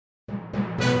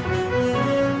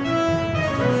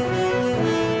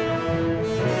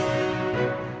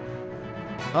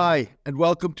Hi, and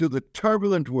welcome to The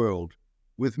Turbulent World,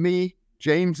 with me,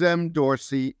 James M.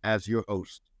 Dorsey, as your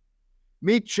host.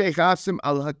 Meet Sheikh Assim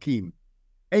Al-Hakeem,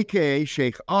 aka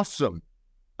Sheikh Awesome,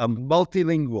 a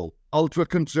multilingual,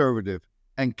 ultra-conservative,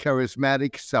 and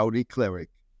charismatic Saudi cleric.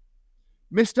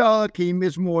 Mr. Al-Hakeem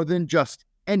is more than just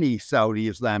any Saudi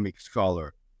Islamic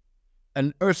scholar.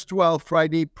 An erstwhile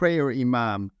Friday prayer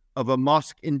imam of a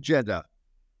mosque in Jeddah,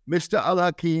 Mr.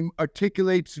 Al-Hakeem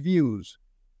articulates views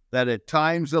that at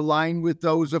times align with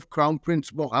those of Crown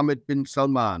Prince Mohammed bin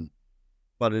Salman,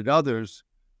 but at others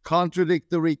contradict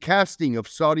the recasting of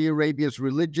Saudi Arabia's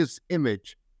religious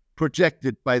image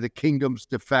projected by the kingdom's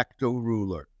de facto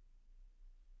ruler.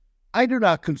 I do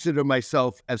not consider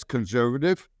myself as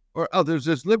conservative or others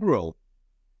as liberal.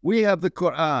 We have the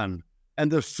Quran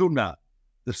and the Sunnah,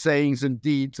 the sayings and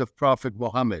deeds of Prophet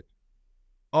Mohammed.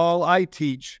 All I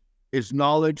teach is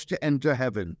knowledge to enter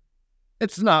heaven.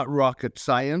 It's not rocket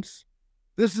science.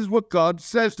 This is what God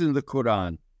says in the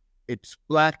Quran. It's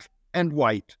black and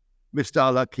white, Mr.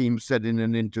 Al-Hakeem said in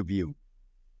an interview.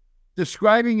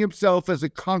 Describing himself as a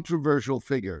controversial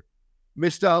figure,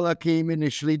 Mr. Al-Hakeem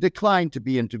initially declined to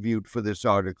be interviewed for this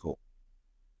article.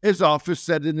 His office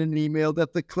said in an email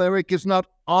that the cleric is not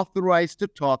authorized to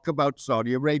talk about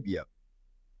Saudi Arabia.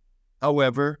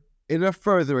 However, in a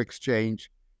further exchange,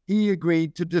 he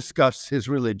agreed to discuss his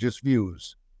religious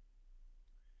views.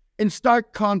 In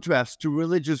stark contrast to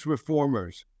religious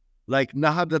reformers like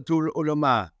Nahdlatul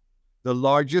Ulama, the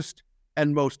largest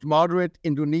and most moderate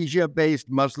Indonesia-based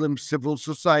Muslim civil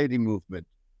society movement,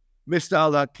 Mr.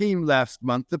 Al-Hakeem last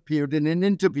month appeared in an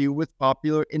interview with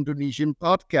popular Indonesian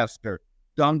podcaster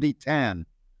Dondi Tan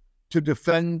to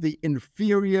defend the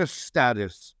inferior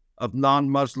status of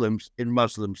non-Muslims in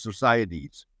Muslim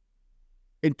societies.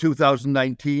 In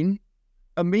 2019,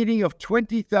 a meeting of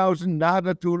 20,000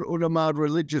 Nahdlatul Ulama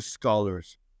religious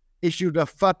scholars issued a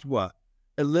fatwa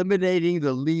eliminating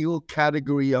the legal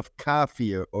category of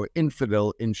kafir or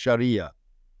infidel in Sharia.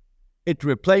 It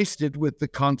replaced it with the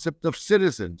concept of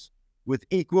citizens with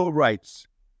equal rights,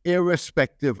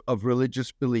 irrespective of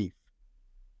religious belief.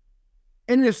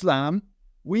 In Islam,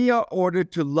 we are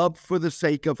ordered to love for the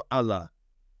sake of Allah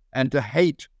and to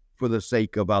hate for the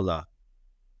sake of Allah.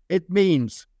 It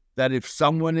means that if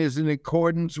someone is in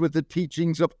accordance with the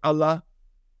teachings of Allah,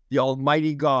 the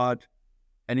Almighty God,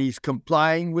 and he's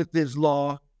complying with his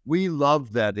law, we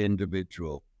love that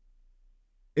individual.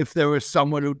 If there is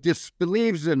someone who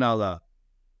disbelieves in Allah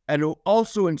and who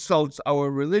also insults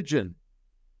our religion,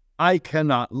 I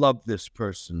cannot love this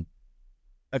person.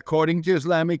 According to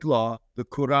Islamic law, the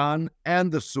Quran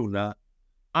and the Sunnah,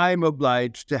 I'm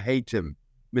obliged to hate him,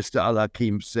 Mr.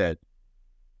 Al-Hakeem said.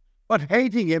 But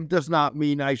hating him does not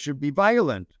mean I should be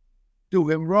violent, do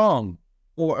him wrong,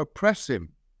 or oppress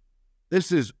him.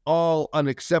 This is all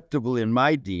unacceptable in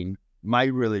my deen, my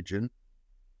religion.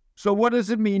 So what does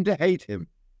it mean to hate him?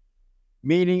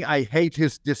 Meaning I hate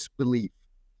his disbelief.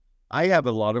 I have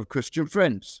a lot of Christian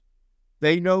friends.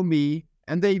 They know me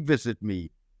and they visit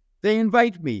me. They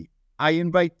invite me. I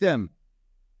invite them.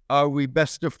 Are we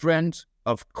best of friends?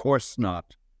 Of course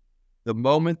not. The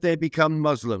moment they become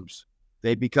Muslims,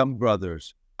 they become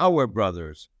brothers, our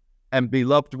brothers, and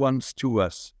beloved ones to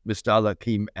us, Mr.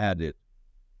 Al-Hakeem added.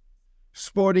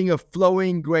 Sporting a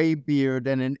flowing gray beard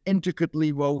and an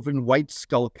intricately woven white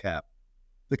skull cap,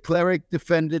 the cleric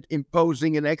defended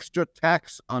imposing an extra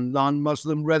tax on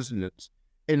non-Muslim residents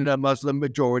in a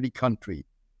Muslim-majority country,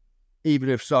 even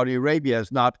if Saudi Arabia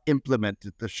has not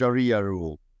implemented the Sharia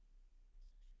rule.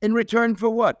 In return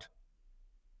for what?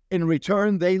 In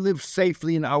return, they live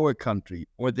safely in our country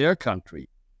or their country.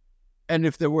 And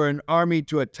if there were an army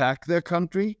to attack their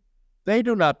country, they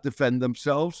do not defend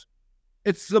themselves.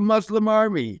 It's the Muslim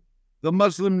army, the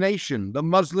Muslim nation, the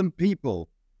Muslim people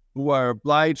who are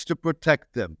obliged to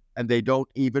protect them, and they don't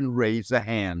even raise a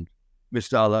hand,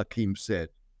 Mr. Al-Hakeem said.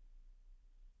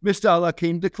 Mr.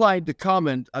 Al-Hakeem declined to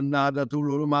comment on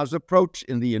Nahdlatul Ulama's approach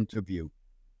in the interview.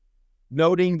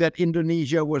 Noting that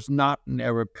Indonesia was not an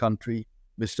Arab country,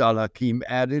 Mr. Al-Hakeem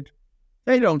added,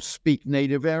 they don't speak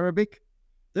native Arabic.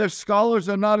 Their scholars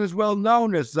are not as well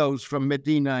known as those from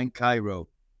Medina and Cairo.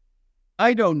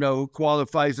 I don't know who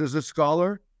qualifies as a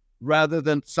scholar, rather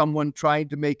than someone trying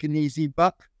to make an easy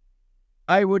buck.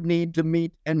 I would need to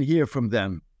meet and hear from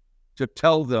them to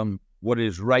tell them what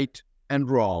is right and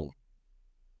wrong.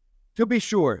 To be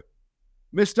sure,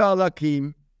 Mr.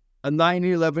 Al-Hakeem, a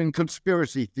 9/11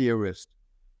 conspiracy theorist,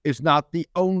 is not the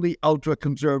only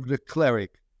ultra-conservative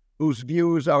cleric whose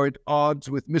views are at odds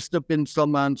with Mr. bin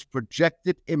Salman's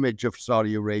projected image of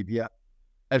Saudi Arabia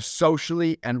as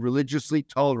socially and religiously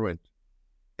tolerant,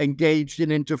 engaged in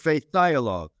interfaith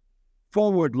dialogue,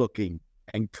 forward-looking,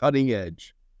 and cutting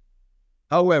edge.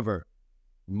 However,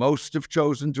 most have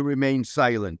chosen to remain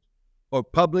silent or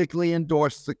publicly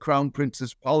endorse the Crown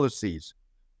Prince's policies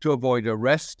to avoid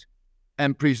arrest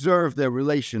and preserve their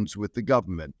relations with the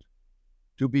government.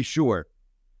 To be sure,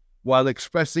 while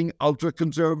expressing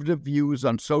ultra-conservative views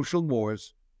on social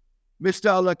wars, Mr.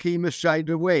 Al-Hakeem has shied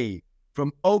away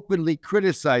from openly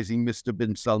criticizing Mr.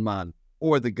 bin Salman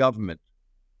or the government.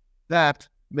 That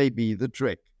may be the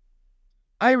trick.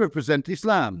 I represent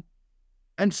Islam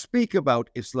and speak about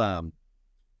Islam,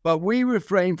 but we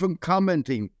refrain from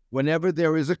commenting whenever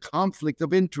there is a conflict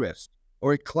of interest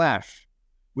or a clash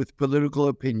with political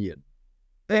opinion.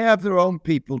 They have their own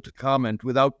people to comment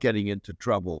without getting into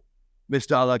trouble,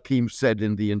 Mr. Al-Hakeem said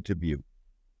in the interview.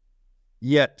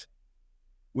 Yet,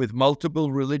 with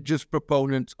multiple religious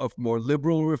proponents of more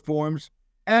liberal reforms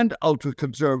and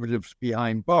ultra-conservatives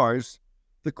behind bars,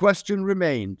 the question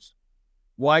remains,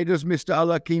 why does Mr.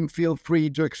 Al-Hakeem feel free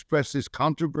to express his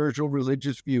controversial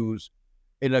religious views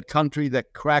in a country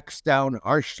that cracks down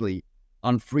harshly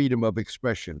on freedom of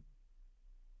expression?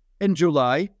 In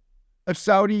July, a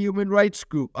Saudi human rights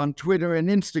group on Twitter and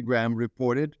Instagram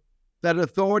reported that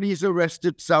authorities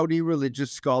arrested Saudi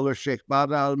religious scholar Sheikh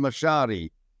Badr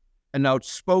al-Mashari, an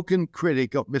outspoken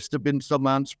critic of Mr. bin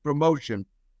Salman's promotion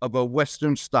of a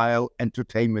Western-style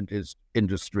entertainment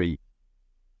industry.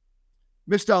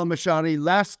 Mr. al-Mashari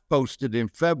last posted in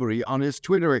February on his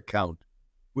Twitter account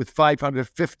with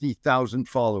 550,000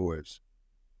 followers.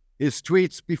 His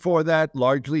tweets before that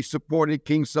largely supported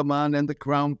King Salman and the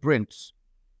Crown Prince,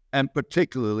 and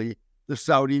particularly the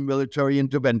Saudi military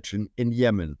intervention in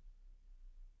Yemen.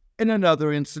 In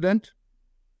another incident,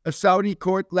 a Saudi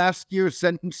court last year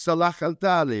sentenced Salah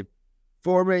al-Talib,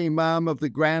 former imam of the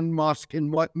Grand Mosque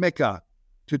in Mecca,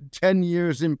 to 10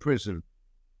 years in prison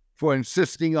for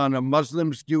insisting on a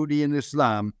Muslim's duty in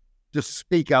Islam to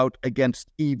speak out against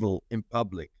evil in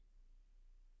public.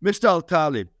 Mr.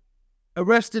 al-Talib,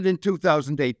 arrested in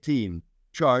 2018,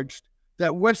 charged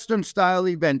that Western-style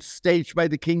events staged by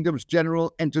the kingdom's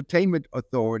General Entertainment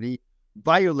Authority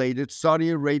violated Saudi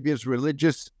Arabia's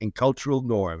religious and cultural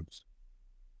norms.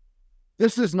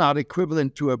 This is not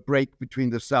equivalent to a break between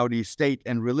the Saudi state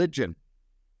and religion,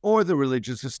 or the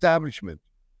religious establishment,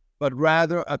 but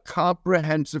rather a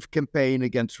comprehensive campaign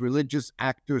against religious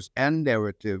actors and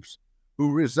narratives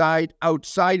who reside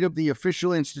outside of the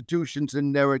official institutions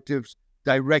and narratives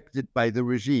directed by the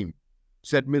regime,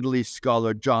 said Middle East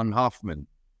scholar John Hoffman.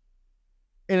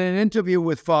 In an interview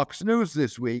with Fox News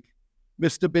this week,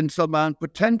 Mr. bin Salman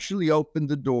potentially opened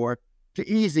the door to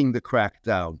easing the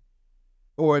crackdown,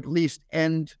 or at least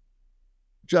end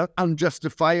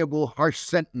unjustifiable harsh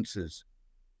sentences,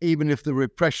 even if the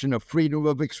repression of freedom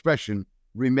of expression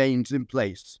remains in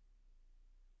place.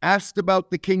 Asked about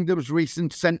the kingdom's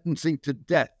recent sentencing to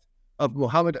death of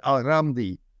Mohammed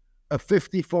al-Ramdi, a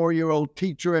 54-year-old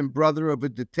teacher and brother of a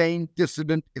detained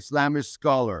dissident Islamist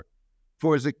scholar,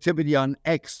 for his activity on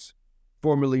X,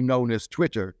 formerly known as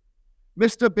Twitter,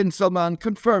 Mr. bin Salman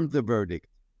confirmed the verdict,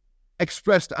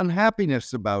 expressed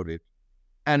unhappiness about it,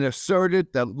 and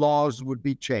asserted that laws would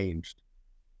be changed.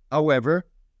 However,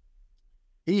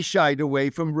 he shied away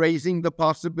from raising the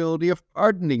possibility of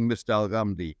pardoning Mr.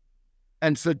 al-Ramdi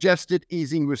and suggested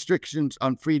easing restrictions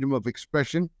on freedom of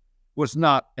expression was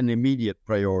not an immediate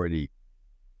priority.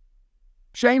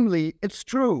 Shamefully, it's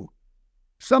true.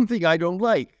 Something I don't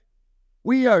like.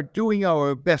 We are doing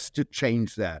our best to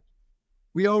change that.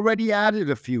 We already added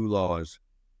a few laws.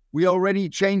 We already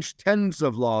changed tens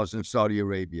of laws in Saudi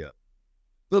Arabia.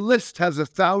 The list has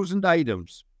 1,000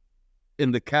 items.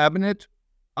 In the cabinet,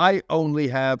 I only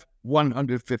have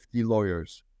 150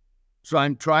 lawyers. So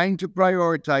I'm trying to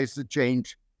prioritize the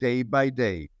change day by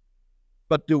day.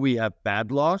 But do we have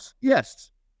bad laws?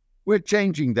 Yes. We're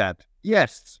changing that.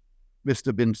 Yes,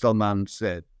 Mr. bin Salman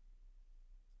said.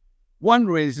 One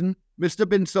reason Mr.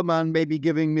 bin Salman may be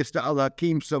giving Mr.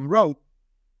 Al-Hakeem some rope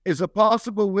is a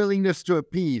possible willingness to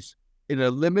appease, in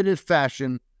a limited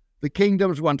fashion, the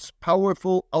kingdom's once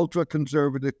powerful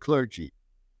ultra-conservative clergy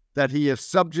that he has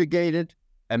subjugated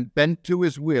and bent to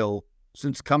his will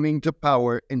since coming to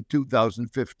power in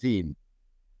 2015.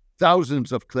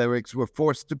 Thousands of clerics were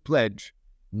forced to pledge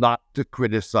not to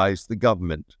criticize the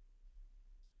government.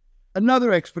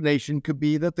 Another explanation could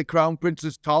be that the Crown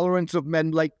Prince's tolerance of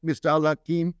men like Mr.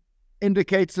 Al-Hakeem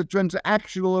indicates a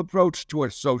transactional approach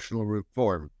towards social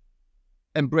reform,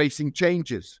 embracing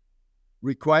changes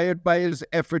required by his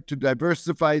effort to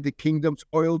diversify the kingdom's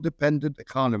oil-dependent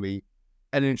economy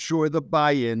and ensure the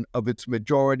buy-in of its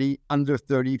majority under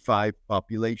 35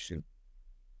 population.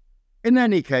 In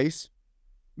any case,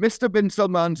 Mr. bin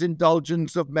Salman's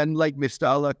indulgence of men like Mr.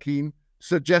 Al-Hakeem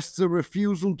suggests a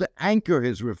refusal to anchor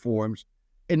his reforms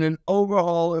in an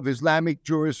overhaul of Islamic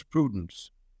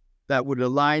jurisprudence that would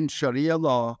align Sharia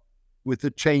law with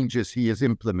the changes he is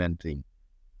implementing.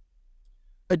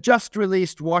 A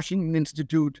just-released Washington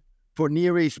Institute for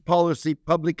Near East Policy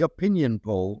public opinion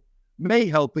poll may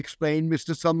help explain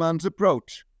Mr. Salman's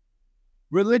approach.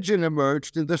 Religion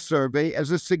emerged in the survey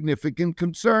as a significant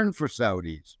concern for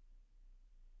Saudis.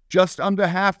 Just under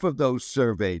half of those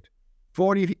surveyed,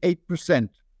 48%,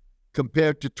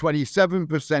 compared to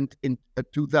 27% in a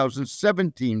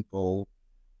 2017 poll,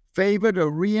 favored a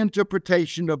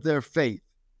reinterpretation of their faith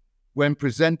when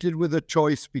presented with a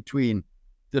choice between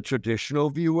the traditional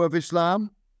view of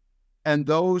Islam and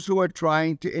those who are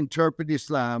trying to interpret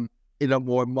Islam in a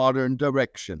more modern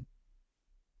direction.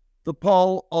 The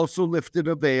poll also lifted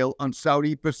a veil on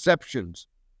Saudi perceptions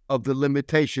of the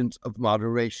limitations of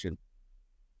moderation.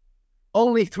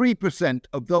 Only 3%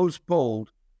 of those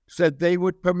polled said they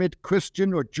would permit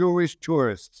Christian or Jewish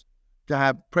tourists to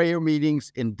have prayer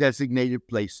meetings in designated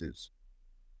places.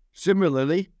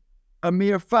 Similarly, a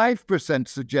mere 5%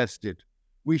 suggested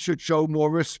we should show more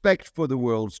respect for the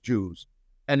world's Jews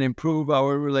and improve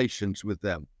our relations with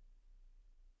them.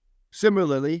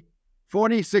 Similarly,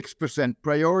 46%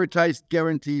 prioritized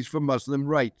guarantees for Muslim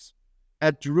rights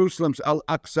at Jerusalem's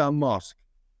Al-Aqsa Mosque,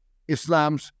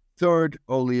 Islam's third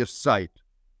holiest site,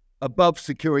 above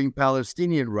securing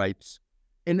Palestinian rights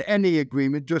in any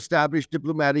agreement to establish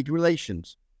diplomatic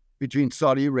relations between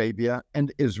Saudi Arabia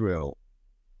and Israel.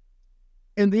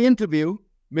 In the interview,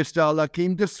 Mr.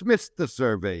 Al-Hakeem dismissed the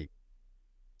survey.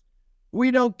 "We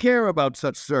don't care about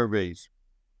such surveys.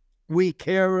 We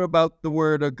care about the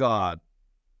Word of God.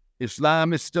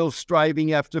 Islam is still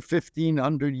striving after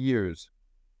 1,500 years.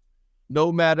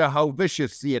 No matter how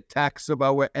vicious the attacks of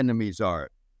our enemies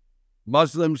are,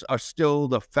 Muslims are still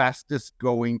the fastest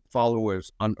growing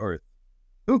followers on earth.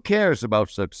 Who cares about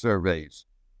such surveys?"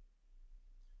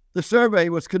 The survey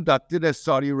was conducted as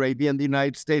Saudi Arabia and the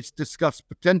United States discussed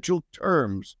potential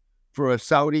terms for a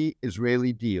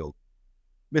Saudi-Israeli deal.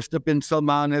 Mr. bin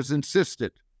Salman has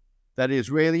insisted that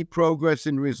Israeli progress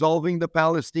in resolving the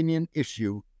Palestinian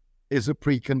issue is a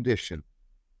precondition.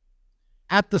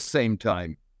 At the same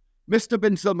time, Mr.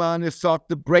 bin Salman has sought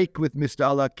to break with Mr.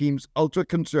 Al-Hakeem's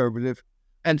ultra-conservative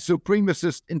and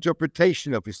supremacist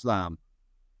interpretation of Islam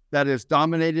that has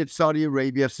dominated Saudi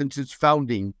Arabia since its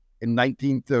founding in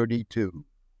 1932.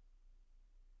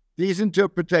 These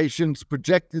interpretations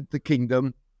projected the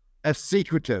kingdom as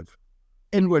secretive,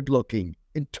 inward-looking,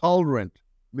 intolerant,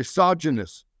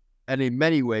 misogynist, and in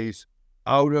many ways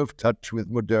out of touch with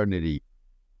modernity.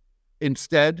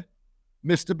 Instead,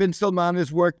 Mr. bin Salman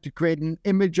has worked to create an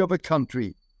image of a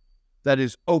country that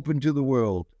is open to the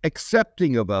world,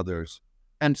 accepting of others,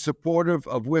 and supportive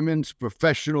of women's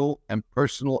professional and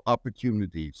personal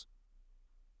opportunities.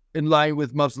 In line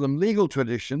with Muslim legal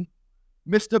tradition,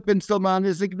 Mr. bin Salman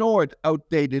has ignored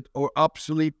outdated or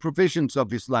obsolete provisions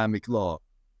of Islamic law,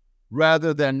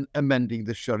 rather than amending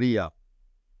the Sharia.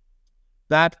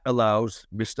 That allows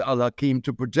Mr. Al-Hakeem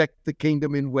to project the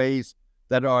kingdom in ways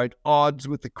that are at odds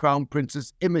with the Crown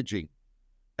Prince's imaging,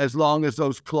 as long as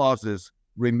those clauses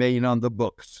remain on the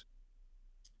books.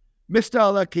 Mr.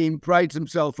 Al-Hakeem prides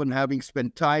himself on having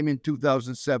spent time in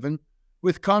 2007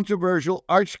 with controversial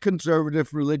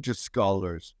arch-conservative religious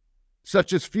scholars,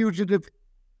 such as fugitive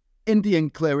Indian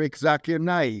cleric Zakir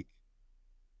Naik,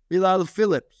 Bilal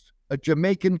Phillips, a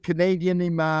Jamaican-Canadian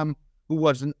imam who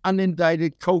was an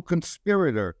unindicted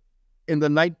co-conspirator in the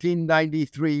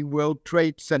 1993 World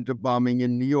Trade Center bombing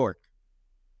in New York,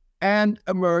 and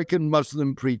American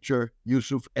Muslim preacher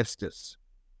Yusuf Estes.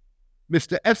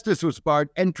 Mr. Estes was barred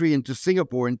entry into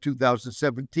Singapore in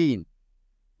 2017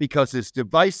 because his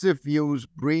divisive views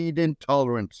breed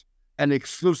intolerance and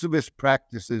exclusivist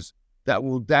practices that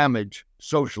will damage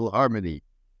social harmony.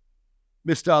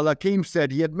 Mr. Al-Hakeem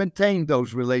said he had maintained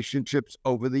those relationships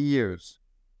over the years.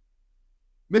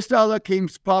 Mr.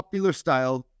 Al-Hakeem's popular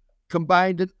style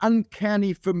combined an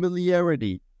uncanny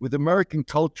familiarity with American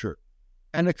culture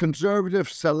and a conservative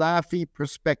Salafi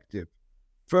perspective,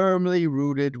 firmly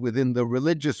rooted within the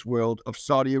religious world of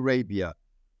Saudi Arabia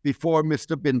before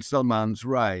Mr. bin Salman's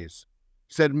rise,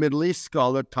 said Middle East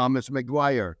scholar Thomas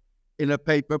McGuire in a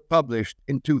paper published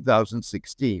in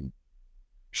 2016.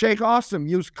 Sheikh Awesome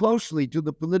used closely to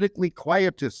the politically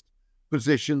quietist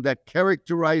position that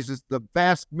characterizes the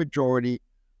vast majority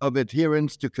of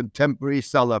adherents to contemporary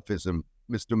Salafism,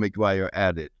 Mr. McGuire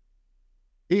added.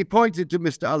 He pointed to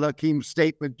Mr. Al-Hakeem's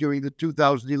statement during the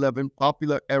 2011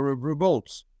 popular Arab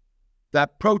revolts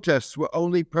that protests were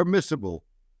only permissible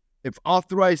if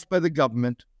authorized by the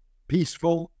government,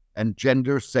 peaceful, and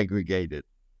gender segregated.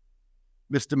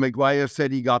 Mr. McGuire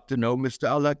said he got to know Mr.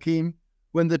 Al-Hakeem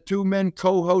when the two men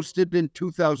co-hosted in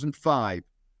 2005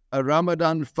 a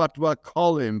Ramadan Fatwa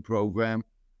call-in program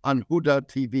on Huda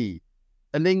TV,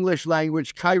 an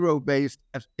English-language Cairo-based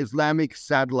Islamic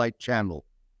satellite channel.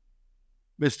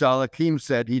 Mr. Al-Hakeem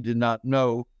said he did not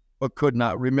know or could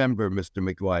not remember Mr.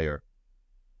 McGuire.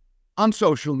 On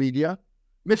social media,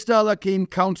 Mr. Al-Hakeem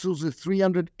counsels with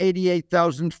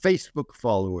 388,000 Facebook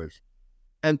followers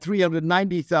and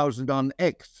 390,000 on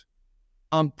X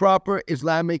on proper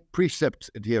Islamic precepts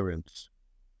adherence.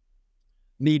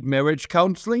 Need marriage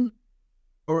counseling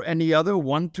or any other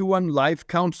one-to-one live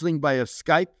counseling via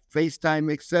Skype,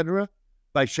 FaceTime, etc.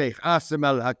 by Sheikh Assim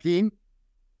Al-Hakeem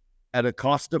at a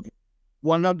cost of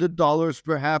 $100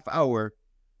 per half hour,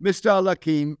 Mr.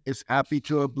 Al-Hakeem is happy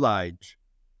to oblige.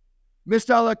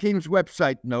 Mr. Al-Hakeem's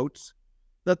website notes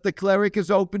that the cleric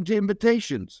is open to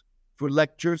invitations for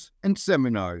lectures and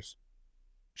seminars.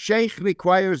 Sheikh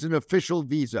requires an official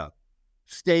visa,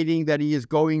 stating that he is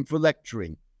going for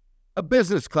lecturing, a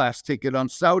business class ticket on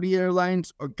Saudi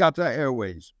Airlines or Qatar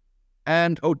Airways,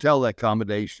 and hotel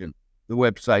accommodation, the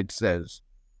website says.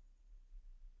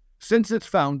 Since its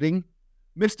founding,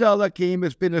 Mr. Al-Hakeem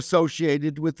has been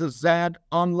associated with the ZAD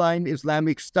Online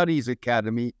Islamic Studies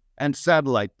Academy and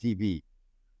satellite TV,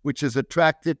 which has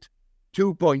attracted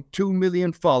 2.2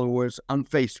 million followers on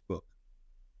Facebook.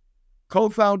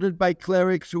 Co-founded by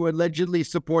clerics who allegedly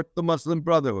support the Muslim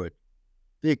Brotherhood,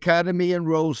 the Academy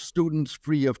enrolls students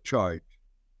free of charge.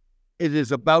 It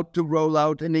is about to roll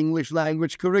out an English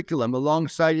language curriculum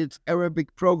alongside its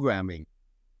Arabic programming.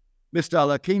 Mr.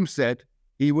 Al-Hakeem said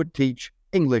he would teach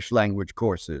English language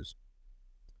courses.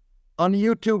 On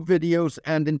YouTube videos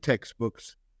and in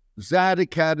textbooks, ZAD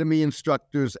Academy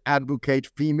instructors advocate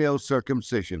female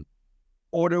circumcision,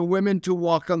 order women to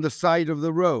walk on the side of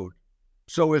the road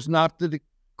so as not to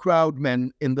crowd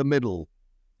men in the middle,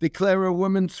 declare a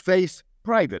woman's face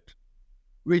private,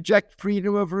 reject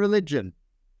freedom of religion,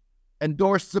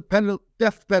 endorse the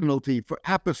death penalty for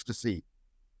apostasy,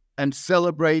 and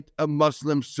celebrate a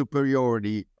Muslim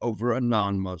superiority over a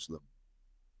non-Muslim.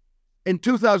 In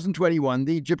 2021,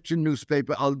 the Egyptian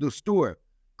newspaper Al-Dustur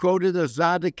quoted a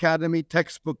ZAD Academy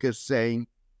textbook as saying,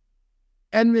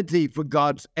 "Enmity for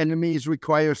God's enemies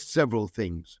requires several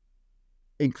things,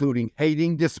 including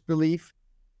hating disbelief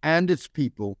and its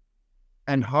people,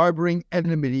 and harboring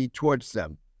enmity towards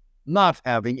them, not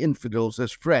having infidels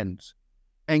as friends,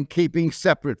 and keeping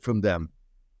separate from them,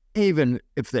 even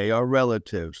if they are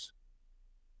relatives."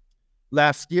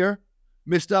 Last year,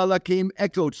 Mr. Al-Hakeem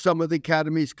echoed some of the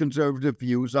Academy's conservative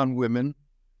views on women,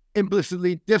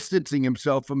 implicitly distancing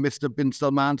himself from Mr. bin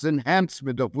Salman's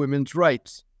enhancement of women's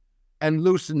rights and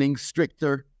loosening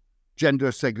stricter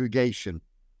gender segregation.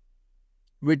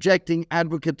 Rejecting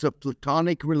advocates of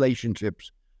platonic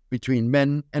relationships between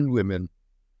men and women,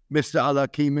 Mr.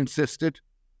 Al-Hakeem insisted,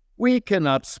 "We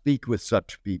cannot speak with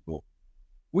such people.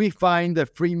 We find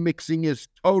that free mixing is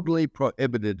totally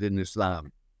prohibited in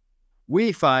Islam.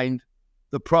 We find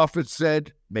the Prophet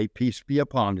said, may peace be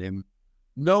upon him,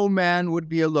 no man would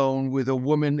be alone with a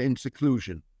woman in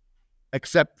seclusion,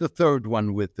 except the third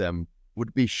one with them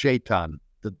would be Shaitan,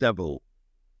 the devil.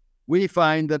 We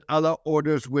find that Allah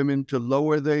orders women to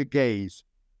lower their gaze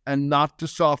and not to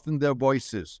soften their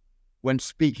voices when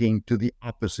speaking to the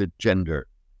opposite gender."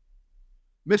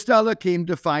 Mr. Al-Hakeem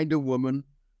defined a woman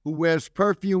who wears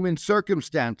perfume in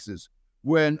circumstances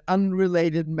where an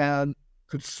unrelated man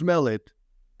could smell it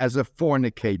as a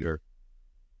fornicator.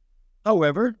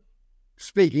 However,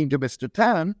 speaking to Mr.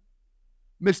 Tan,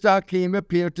 Mr. Hakeem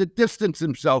appeared to distance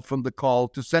himself from the call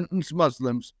to sentence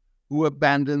Muslims who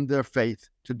abandon their faith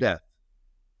to death.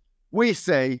 "We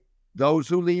say those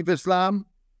who leave Islam,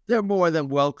 they're more than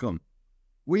welcome.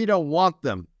 We don't want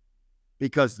them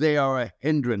because they are a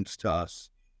hindrance to us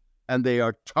and they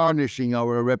are tarnishing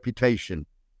our reputation,"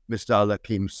 Mr.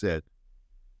 Al-Hakeem said.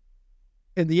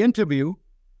 In the interview,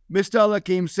 Mr.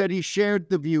 Al-Hakeem said he shared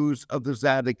the views of the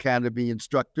ZAD Academy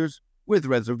instructors with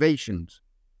reservations,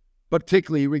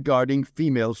 particularly regarding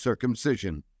female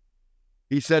circumcision.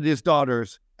 He said his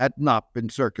daughters had not been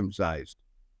circumcised.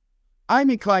 "I'm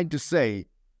inclined to say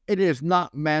it is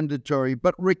not mandatory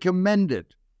but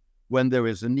recommended when there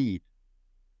is a need.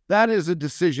 That is a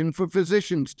decision for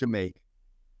physicians to make.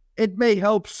 It may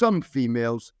help some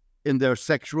females in their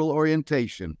sexual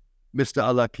orientation," Mr.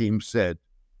 Al-Hakeem said.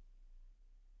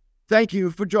 Thank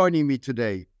you for joining me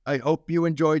today. I hope you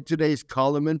enjoyed today's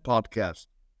column and podcast.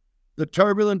 The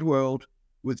turbulent world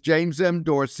with James M.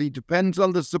 Dorsey depends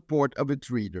on the support of its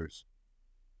readers.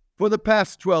 For the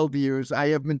past 12 years, I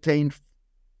have maintained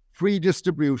free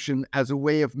distribution as a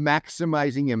way of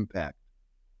maximizing impact.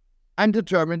 I'm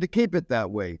determined to keep it that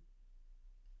way.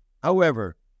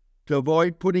 However, to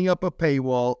avoid putting up a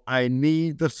paywall, I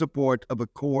need the support of a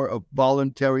core of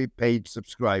voluntary paid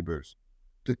subscribers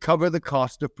to cover the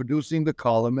cost of producing the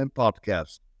column and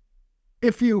podcast.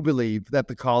 If you believe that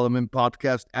the column and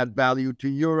podcast add value to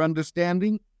your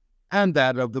understanding and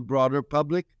that of the broader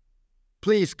public,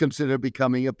 please consider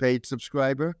becoming a paid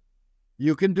subscriber.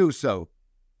 You can do so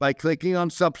by clicking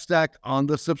on Substack on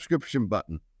the subscription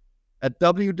button at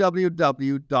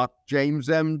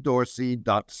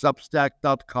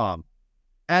www.jamesmdorsey.substack.com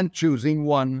and choosing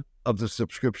one of the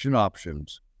subscription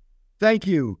options. Thank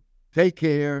you, take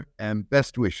care, and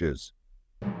best wishes.